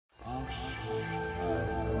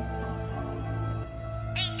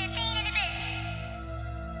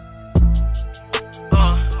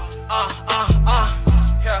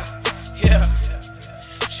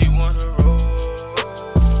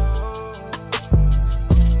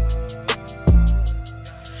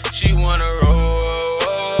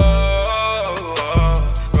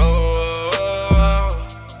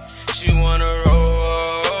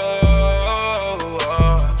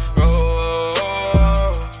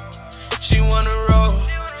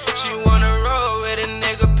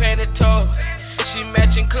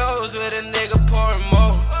the nigga pouring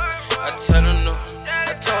more. I tell him no,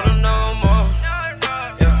 I told him no more.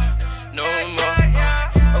 Yeah, no more.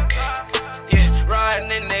 Okay, yeah,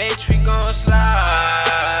 riding in the H, we gon'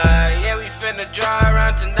 slide. Yeah, we finna drive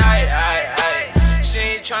around tonight. She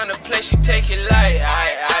ain't tryna play, she take it light.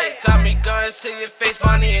 Tommy guns to your face,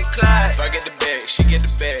 Bonnie and Clyde. If I get the bag, she get the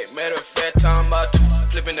bag. Matter of fact, time about 2.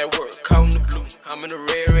 Flipping that work, counting the blue. I'm in the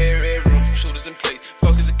red room. Shooters in place,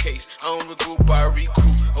 fuck is a case. I don't regroup, I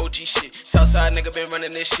recruit. OG shit. Southside nigga been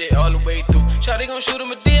running this shit all the way through. Shawty gon' shoot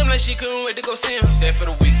him a DM like she couldn't wait to go see him. He said for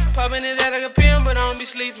the week. Poppin' his head like a PM, but I don't be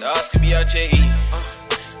sleeping. The Oscar be out J.E.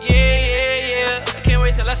 Yeah. I can't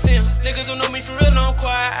wait till I see him. Niggas don't know me for real, no I'm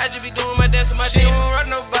quiet. I just be doing my dance with my team. She don't rock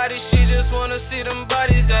nobody, she just wanna see them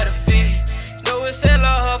bodies at her feet. Know it's hella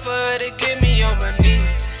hard for her to get me on my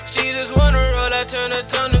knees. She just wanna roll, I turn her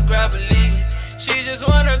tongue to grab a lead. She just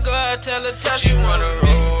wanna go, I tell her touch, she wanna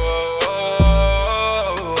roll.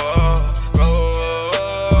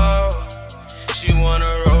 She wanna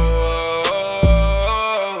roll.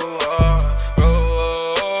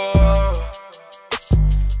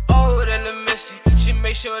 Oh, then the missy. She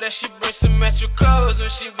make sure that she brings some extra clothes when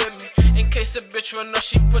she with me. In case a bitch run up,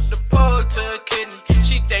 she put the pole to her kidney.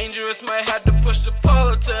 She dangerous, might have to push the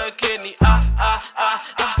pole to her kidney.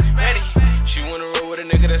 Ready. She wanna roll with a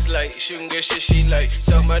nigga that's light. She can get shit she like.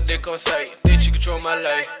 Suck my dick on sight, then she control my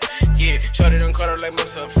life. Yeah, shorty done caught her like my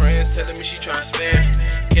son friends, telling me she tryna spend.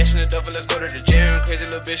 Catching the double, let's go to the gym. Crazy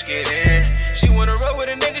little bitch get in. She wanna roll with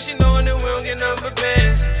a nigga, she knowin' that we don't get nothing but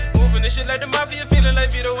bands. Moving this shit like the mafia, feeling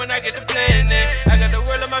like Vito when I get the plan. I got the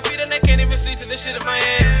world on my feet and I can't even sleep till this shit in my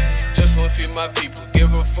hand. Just wanna feed my people,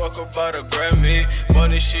 give a fuck about a Grammy.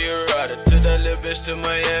 Money she a rider, to that little bitch to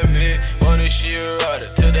Miami. Money she a rider,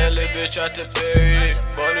 to that little bitch out to Perry.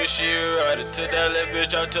 Money she a rider, to that little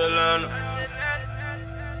bitch out to Atlanta.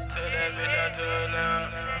 To that bitch out to Atlanta.